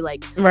actually,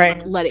 like,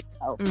 right. let it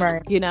go.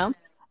 Right. You know?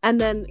 And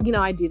then, you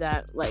know, I do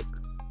that, like,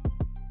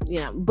 you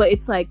know, but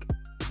it's, like,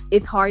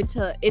 it's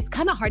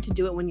kind of hard to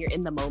do it when you're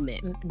in the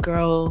moment.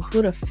 Girl,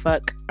 who the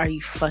fuck are you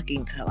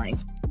fucking telling?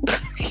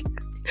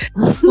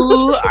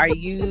 Who are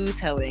you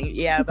telling?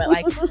 Yeah, but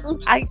like,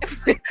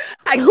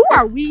 who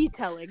are we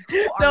telling?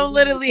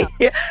 Literally.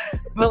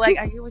 But like,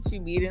 I get what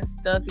you mean and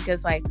stuff,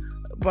 because like,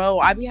 bro,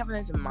 I be having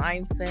this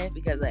mindset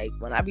because like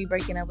when I be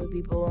breaking up with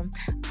people,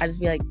 I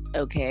just be like,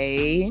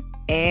 okay,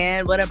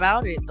 and what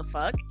about it? The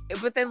fuck?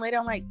 But then later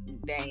I'm like,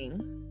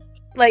 dang.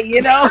 Like,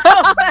 you know,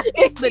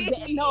 it's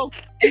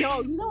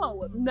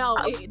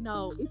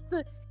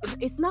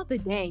not the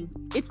dang,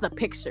 it's the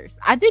pictures.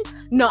 I think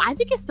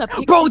it's the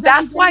pictures. Bro,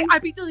 that's why I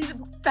be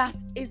deleting fast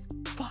as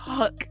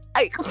fuck.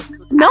 Like,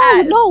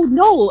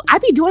 no, I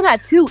be doing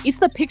that too. It's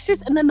the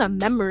pictures and then the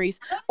memories.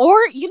 Or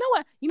you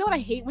know what I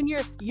hate when your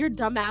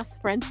dumbass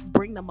friends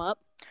bring them up.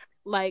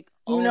 Like,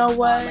 you know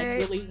what? God, like,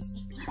 really,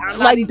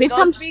 like, bitch,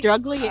 I'm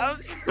struggling.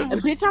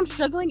 Bitch, I'm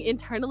struggling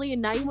internally,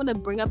 and now you want to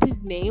bring up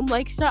his name?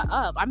 Like, shut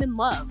up. I'm in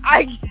love.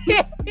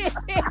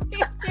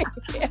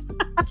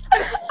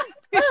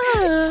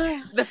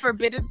 The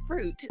forbidden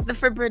fruit, the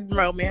forbidden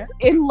romance.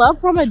 In love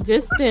from a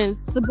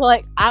distance.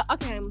 But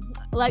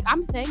like,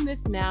 I'm saying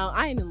this now.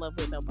 I ain't in love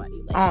with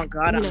nobody. Like, oh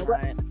God, I'm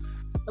not.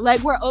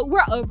 Like, we're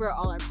over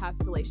all our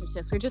past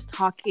relationships. We're just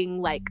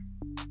talking like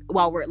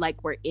while we're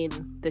in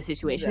the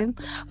situation.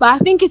 Yeah. But I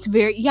think it's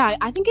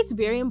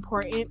very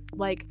important,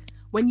 like,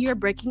 when you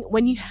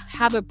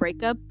have a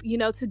breakup, you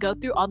know, to go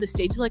through all the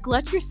stages. Like,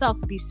 let yourself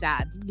be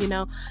sad, you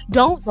know.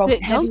 Don't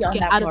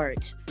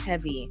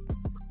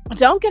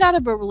get out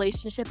of a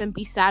relationship and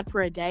be sad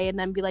for a day and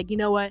then be like, you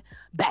know what,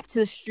 back to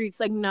the streets.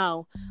 Like,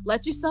 no,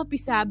 let yourself be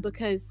sad,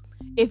 because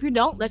if you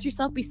don't let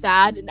yourself be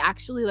sad and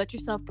actually let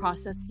yourself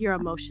process your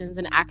emotions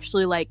and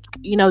actually, like,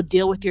 you know,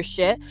 deal with your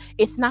shit,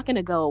 it's not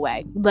gonna go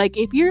away. Like,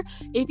 if you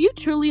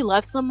truly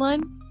love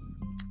someone,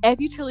 if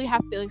you truly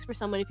have feelings for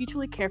someone, if you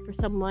truly care for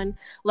someone,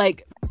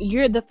 like,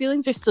 the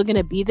feelings are still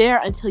gonna be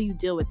there until you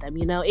deal with them,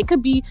 you know? It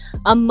could be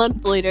a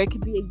month later, it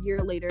could be a year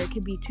later, it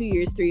could be 2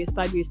 years, 3 years,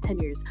 5 years, 10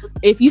 years.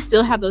 If you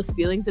still have those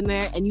feelings in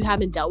there and you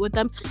haven't dealt with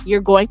them, you're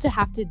going to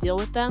have to deal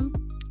with them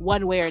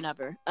one way or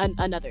another.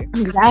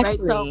 Exactly. Right?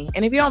 So,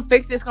 and if you don't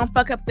fix it, it's gonna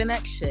fuck up the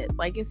next shit.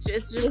 Like, it's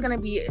just gonna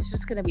be a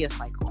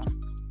cycle.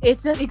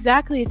 It's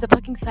a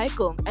fucking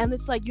cycle. And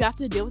it's like, you have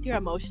to deal with your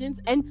emotions,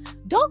 and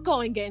don't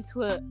go and get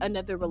into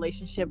another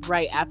relationship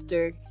right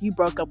after you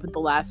broke up with the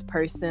last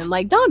person.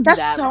 Like, don't do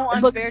that. That's so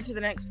unfair to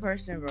the next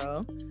person,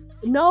 bro.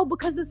 No,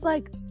 because it's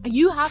like,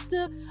 you have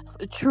to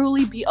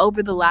truly be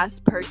over the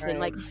last person.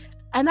 Right. Like,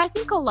 and I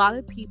think a lot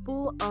of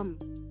people,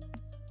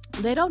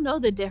 they don't know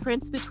the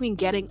difference between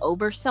getting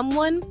over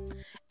someone,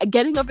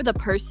 getting over the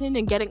person,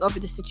 and getting over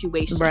the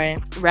situation.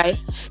 Right?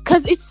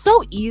 Because it's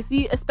so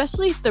easy,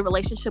 especially if the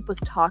relationship was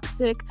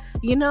toxic,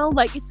 you know?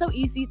 Like, it's so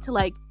easy to,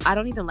 like, I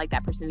don't even like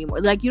that person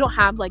anymore. Like, you don't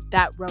have, like,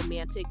 that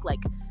romantic,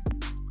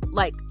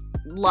 like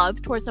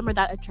love towards them or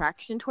that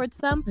attraction towards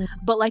them,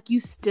 but, like, you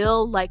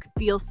still, like,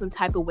 feel some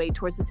type of way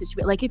towards the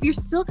situation. Like, if you're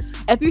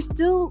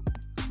still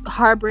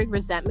harboring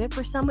resentment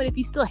for someone, if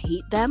you still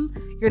hate them,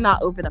 you're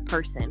not over the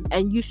person,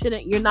 and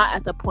you're not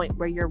at the point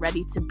where you're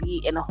ready to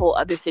be in a whole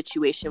other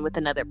situation with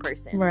another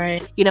person.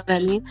 Right. You know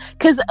what I mean?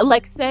 Because,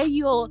 like, say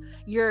you're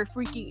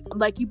freaking,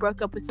 like, you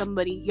broke up with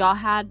somebody, y'all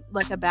had,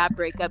 like, a bad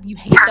breakup, you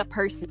hate the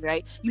person,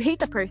 right? You hate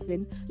the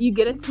person, you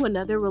get into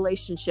another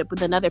relationship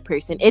with another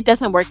person, it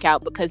doesn't work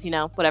out because, you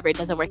know, whatever, it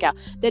doesn't work out.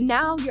 Then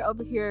now you're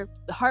over here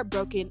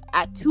heartbroken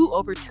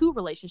over two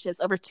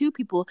relationships, over two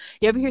people.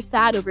 You're over here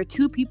sad over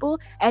two people,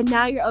 and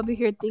now you're over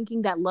here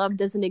thinking that love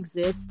doesn't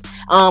exist.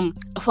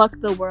 Fuck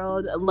the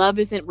world, love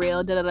isn't real,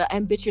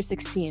 and bitch, you're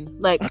 16.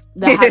 Like,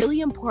 that's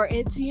really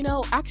important to, you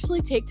know,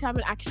 actually take time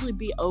and actually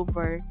be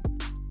over,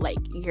 like,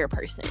 your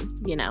person,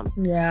 you know?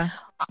 Yeah.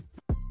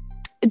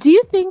 Do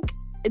you think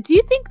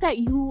that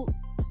you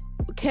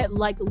can,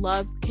 like,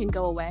 love can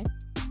go away?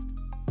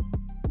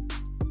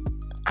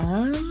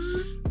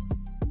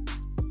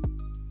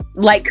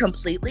 Like,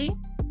 completely?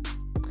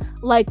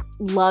 Like,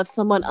 love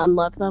someone,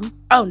 unlove them?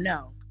 Oh,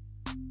 no.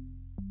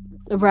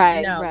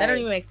 Right. No, that don't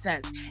even make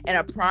sense. And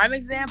a prime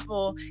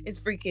example is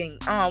freaking,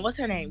 what's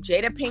her name?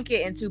 Jada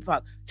Pinkett and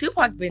Tupac.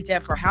 Tupac been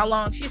dead for how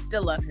long? She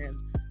still love him.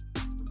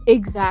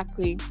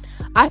 Exactly.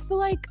 I feel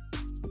like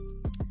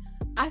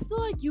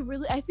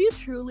if you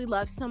truly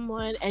love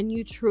someone and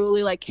you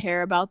truly, like,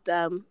 care about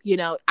them, you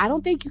know, I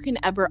don't think you can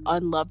ever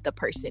unlove the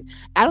person.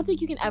 I don't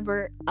think you can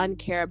ever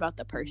uncare about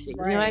the person.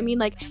 Right. You know what I mean?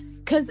 Like,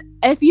 because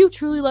if you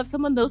truly love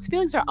someone, those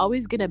feelings are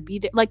always gonna be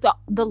there. Like,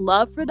 the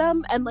love for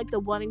them and, like, the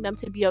wanting them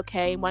to be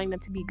okay and wanting them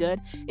to be good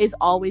is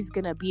always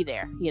gonna be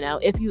there. You know,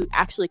 if you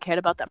actually cared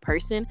about that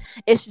person,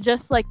 it's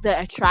just like the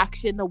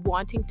attraction, the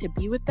wanting to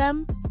be with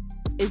them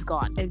is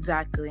gone.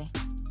 Exactly.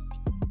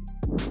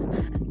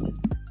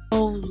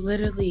 Oh,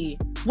 literally.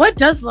 What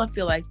does love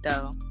feel like,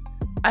 though?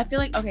 I feel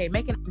like, okay,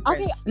 making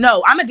Okay.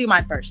 No, I'm gonna do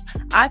mine first.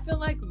 I feel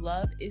like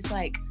love is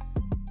like,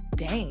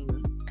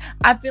 dang.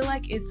 I feel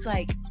like it's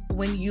like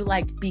when you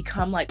like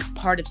become like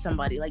part of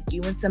somebody, like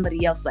you and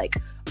somebody else like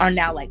are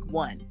now like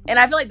one. And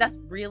I feel like that's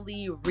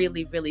really,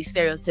 really, really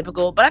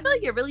stereotypical, but I feel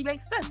like it really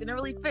makes sense and it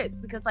really fits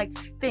because like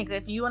think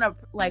if you and a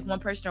like one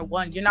person are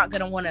one, you're not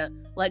gonna want to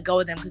let go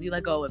of them because you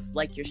let go of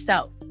like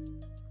yourself.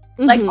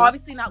 Like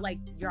obviously not like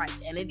your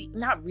identity,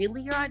 not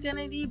really your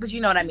identity, but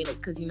you know what I mean, like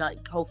because you know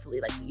like hopefully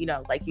like you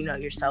know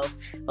yourself,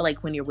 but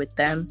like when you're with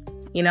them,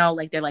 you know,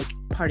 like they're like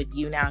part of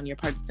you now and you're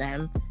part of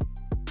them,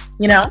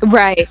 you know.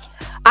 Right.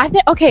 I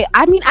think okay,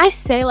 I mean I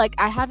say like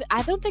I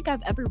don't think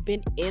I've ever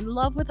been in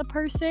love with a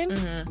person,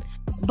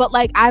 but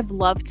like I've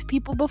loved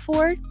people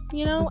before,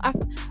 you know.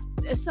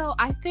 So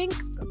I think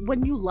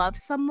when you love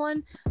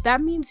someone, that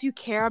means you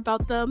care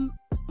about them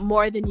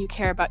more than you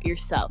care about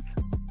yourself.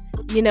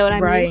 You know what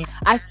I mean?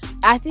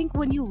 I think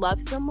when you love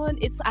someone,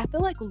 I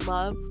feel like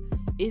love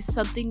is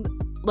something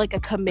like a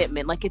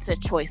commitment, like it's a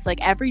choice.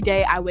 Like every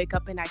day I wake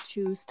up and I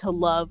choose to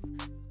love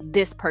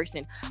this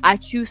person. I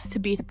choose to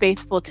be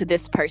faithful to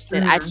this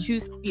person. I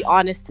choose to be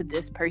honest to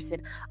this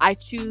person. I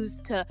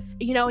choose to,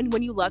 you know, and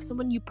when you love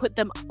someone, you put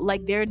them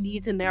like their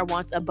needs and their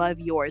wants above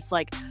yours.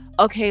 Like,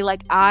 okay,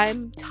 like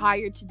I'm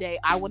tired today.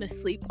 I want to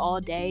sleep all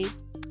day.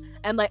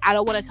 And like, I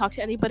don't want to talk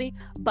to anybody,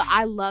 but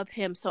I love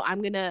him. So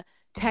I'm going to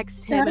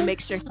text him and make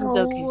sure he's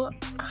okay.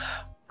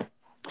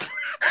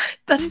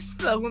 That is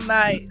so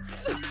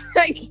nice.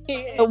 I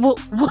can't.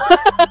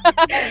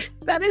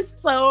 That is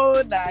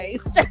so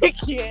nice. I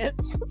can't.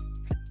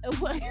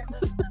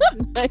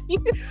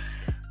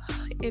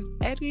 If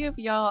any of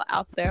y'all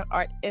out there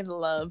are in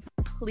love,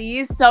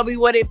 please tell me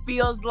what it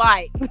feels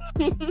like.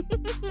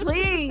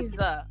 Please.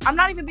 I'm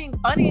not even being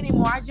funny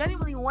anymore. I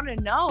genuinely want to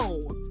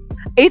know.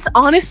 It's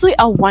honestly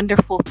a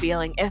wonderful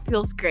feeling. It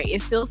feels great.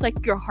 It feels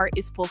like your heart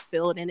is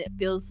fulfilled, and it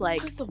feels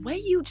like the way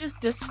you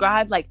just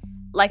described, like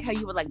how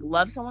you would like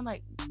love someone.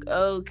 Like,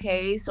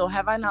 okay, so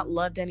have I not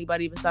loved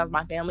anybody besides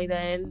my family?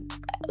 Then,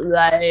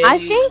 like, I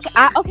think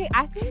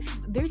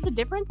there's a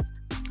difference.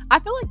 I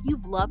feel like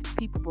you've loved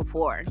people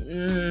before.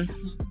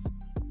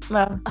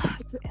 No.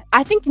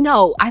 I think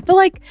no. I feel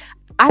like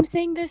I'm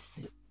saying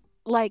this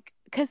like.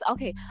 Because,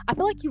 okay, I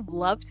feel like you've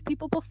loved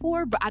people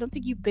before, but I don't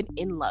think you've been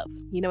in love.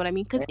 You know what I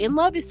mean? Because in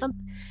love is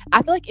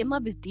I feel like in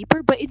love is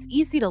deeper, but it's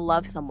easy to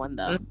love someone,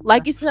 though.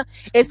 Like, it's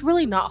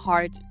really not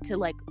hard to,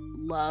 like,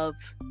 love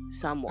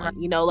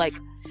someone, you know? Like,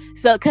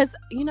 so, because,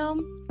 you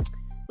know,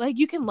 like,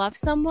 you can love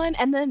someone,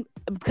 and then,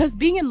 because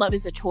being in love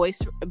is a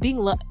choice.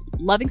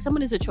 Loving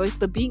someone is a choice,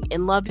 but being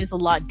in love is a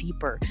lot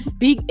deeper.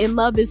 Being in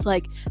love is,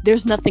 like,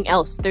 there's nothing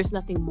else. There's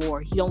nothing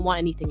more. You don't want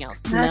anything else,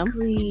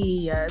 exactly.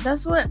 You know?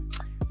 That's what...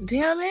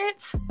 Damn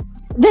it.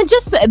 Then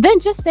just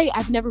say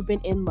I've never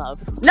been in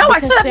love. No, I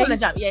said that from the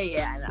jump.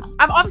 Yeah, I know.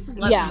 I've obviously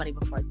loved somebody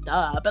before,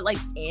 duh. But like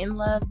in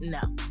love,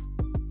 no.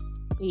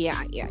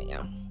 Yeah.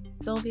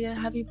 Sylvia,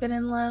 have you been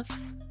in love?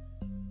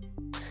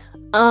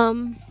 I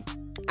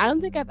don't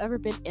think I've ever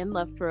been in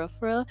love for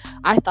real.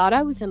 I thought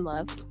I was in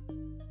love.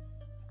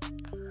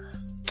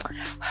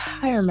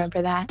 I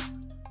remember that.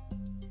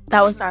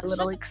 That was our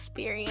little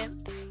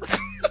experience.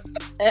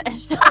 Shut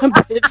up,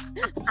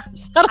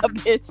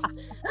 bitch.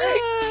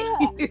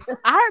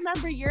 I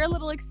remember your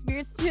little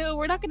experience too.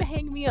 We're not gonna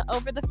hang me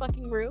over the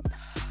fucking roof.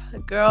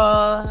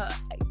 Girl,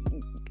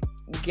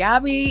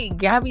 Gabby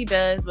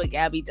does what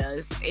Gabby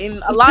does.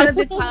 And a lot of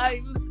the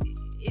times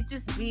it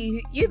just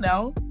be, you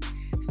know,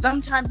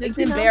 sometimes it's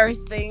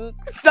embarrassing.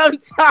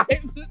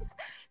 Sometimes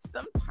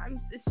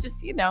it's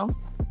just, you know.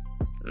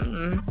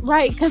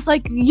 Right, because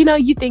like, you know,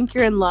 you think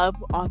you're in love,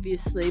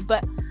 obviously,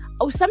 but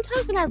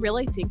sometimes when I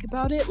really think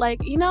about it,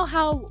 like, you know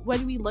how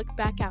when we look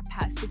back at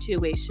past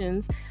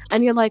situations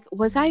and you're like,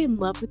 was I in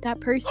love with that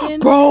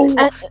person? Bro,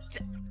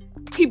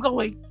 keep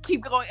going.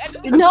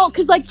 No,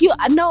 because like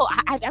I'm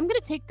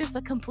gonna take this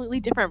a completely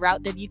different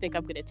route than you think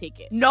I'm gonna take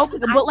it. No,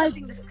 but like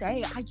to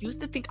say, I used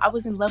to think I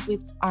was in love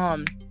with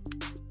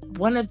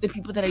one of the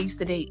people that I used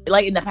to date,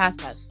 like in the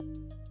past.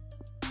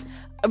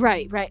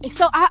 Right.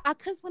 So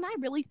because when I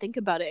really think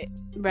about it,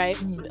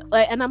 right,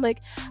 like, and I'm like,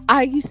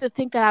 I used to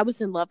think that I was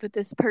in love with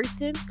this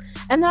person,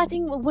 and then I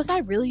think, well, was I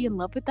really in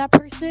love with that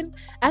person?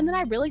 And then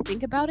I really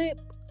think about it.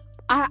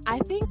 I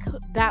think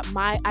that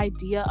my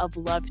idea of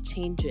love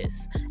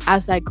changes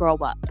as I grow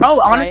up.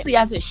 Oh, honestly,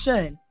 right? As it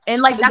should.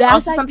 And like that's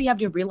also something you have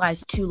to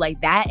realize too, like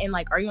that, and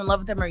like, are you in love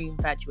with them or are you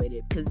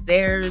infatuated? Because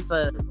there's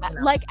a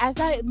like as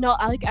I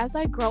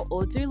grow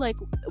older, like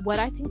what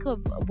I think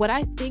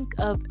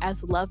of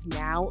as love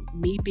now,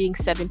 me being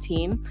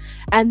 17,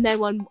 and then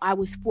when I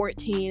was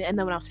 14, and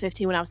then when I was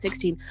 15, when I was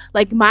 16,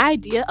 like my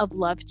idea of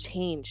love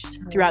changed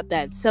throughout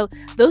that. So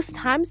those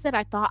times that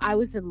I thought I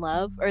was in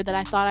love, or that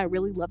I thought I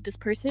really loved this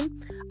person,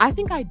 I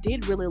think I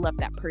did really love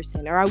that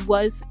person, or I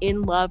was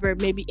in love, or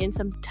maybe in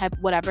some type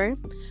whatever.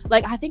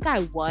 Like I think I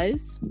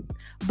was,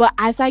 But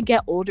as I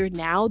get older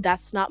now,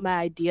 that's not my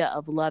idea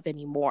of love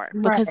anymore.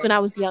 Because Right. when I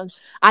was young,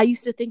 I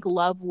used to think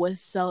love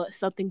was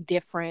something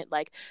different.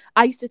 Like,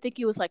 I used to think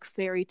it was like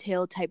fairy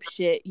tale type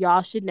shit.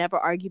 Y'all should never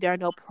argue. There are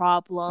no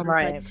problems.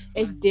 Like, Right.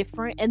 it's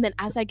different. And then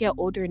as I get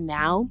older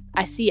now,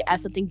 I see it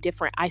as something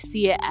different. I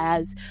see it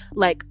as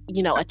like,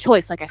 you know, a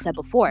choice, like I said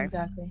before.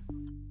 Exactly.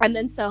 And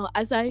then so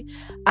as I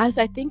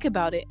think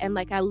about it and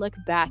like I look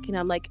back and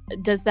I'm like,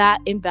 does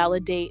that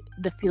invalidate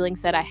the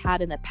feelings that I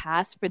had in the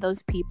past for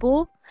those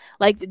people?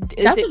 Like,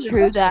 is it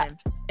true that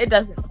it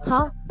doesn't?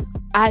 Huh?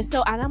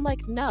 And I'm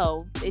like,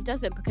 no, it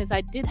doesn't, because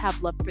I did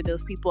have love for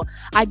those people.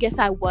 I guess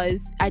I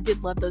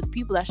did love those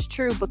people. That's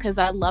true, because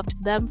I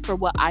loved them for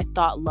what I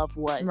thought love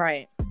was.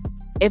 Right.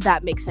 If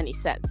that makes any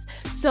sense.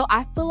 So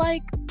I feel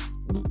like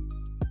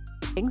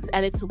things,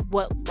 and it's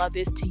what love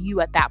is to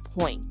you at that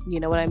point. You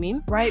know what I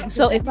mean? Right.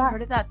 So if I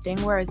heard of that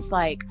thing where it's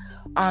like,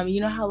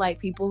 you know how like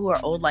people who are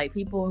old, like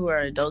people who are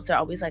adults, they're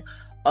always like,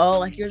 oh,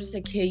 like you're just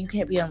a kid, you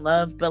can't be in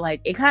love. But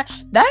like that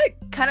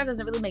kind of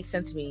doesn't really make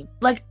sense to me.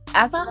 Like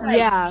as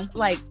I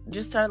like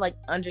just started like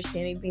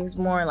understanding things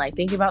more and like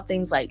thinking about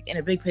things like in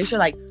a big picture,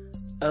 like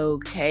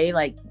okay,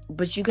 like,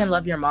 but you can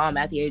love your mom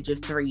at the age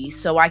of 3,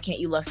 so why can't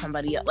you love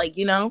somebody else? Like,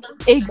 you know,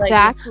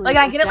 exactly. Like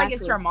I get it, like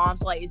it's your mom,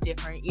 so like it's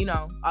different, you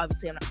know.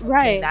 Obviously, I'm not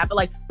saying that, but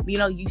like, you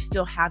know, you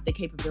still have the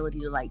capability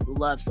to like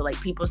love. So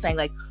like people saying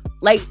like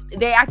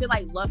they acted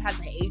like love has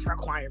an age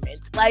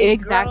requirement. Like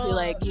exactly, girl,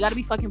 like you got to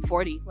be fucking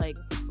 40. Like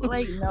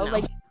no,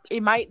 like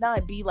it might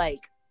not be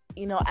like,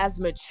 you know, as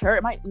mature.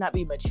 It might not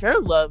be mature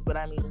love, but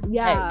I mean,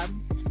 yeah. Hey.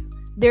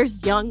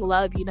 There's young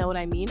love, you know what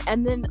I mean?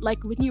 And then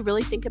like when you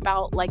really think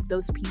about like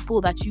those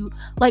people that you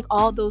like,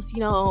 all those,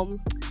 you know,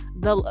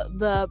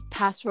 the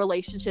past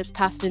relationships,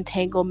 past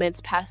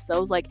entanglements, past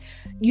those, like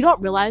you don't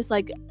realize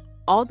like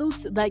all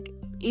those, like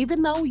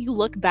even though you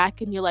look back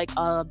and you're like,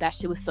 oh, that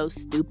shit was so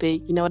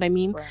stupid, you know what I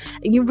mean? Right.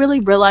 And you really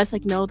realize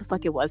like, no, the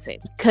fuck it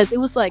wasn't, because it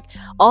was like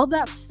all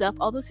that stuff,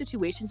 all those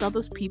situations, all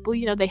those people,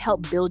 you know, they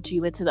help build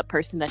you into the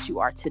person that you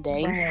are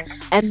today. Right.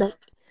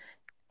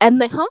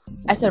 And they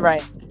I said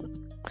right.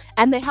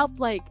 And they help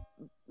like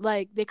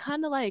they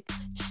kind of like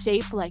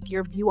shape like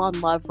your view on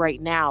love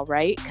right now,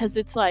 right? Because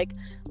it's like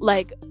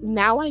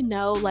now I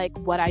know like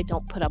what I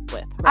don't put up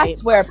with, right? I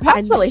swear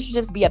past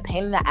relationships be a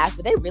pain in the ass,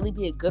 but they really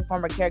be a good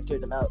form of character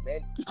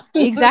development.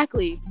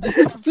 Exactly.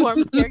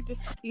 Form of character,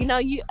 you know,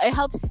 it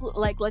helps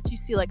like let you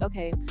see like,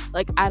 okay,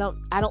 like I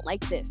don't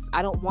like this,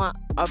 I don't want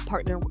a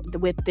partner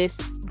with this,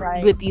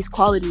 right, with these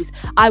qualities.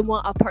 I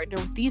want a partner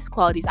with these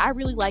qualities. I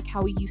really like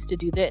how he used to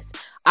do this,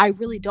 I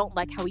really don't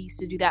like how he used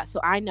to do that. So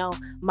I know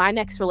my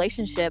next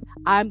relationship,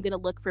 I'm gonna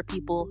look for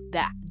people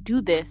that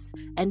do this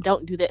and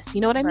don't do this.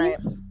 You know what I mean?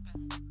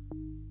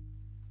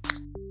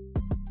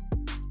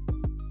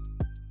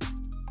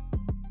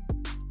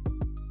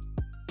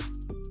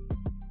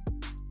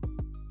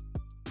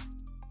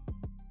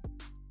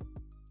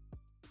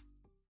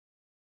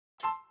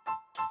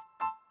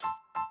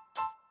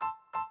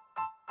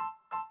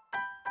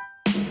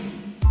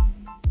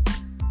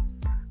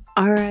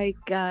 All right,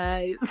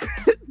 guys.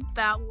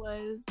 That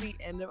was the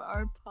end of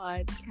our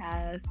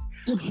podcast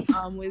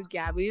with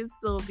Gabby and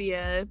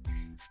Sylvia.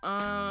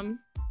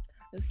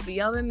 See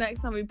y'all the next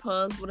time we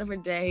post, whatever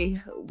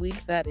day,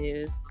 week that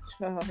is.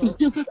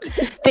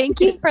 Thank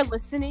you for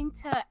listening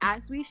to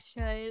As We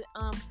Should.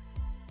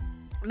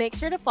 Make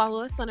sure to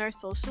follow us on our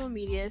social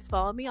medias.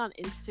 Follow me on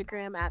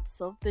Instagram at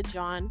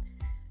SylvTheJohn,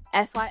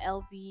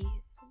 SYLV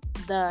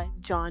the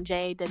John,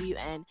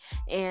 JAWN,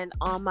 and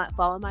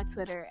follow my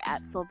Twitter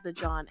at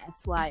SylvTheJohn,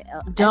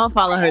 SYL. Don't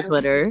follow her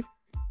Twitter.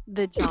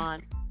 The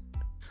John.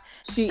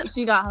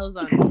 She got hoes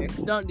on Twitter.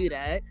 Don't do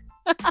that.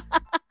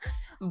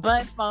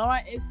 But follow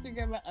our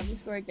Instagram at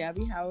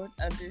 _Gabby Howard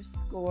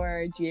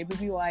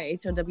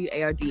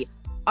 _GABBYHOWARD.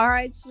 All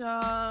right,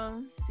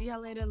 y'all. See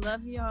y'all later.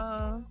 Love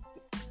y'all.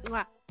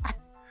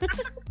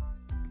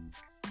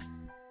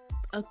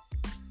 Okay.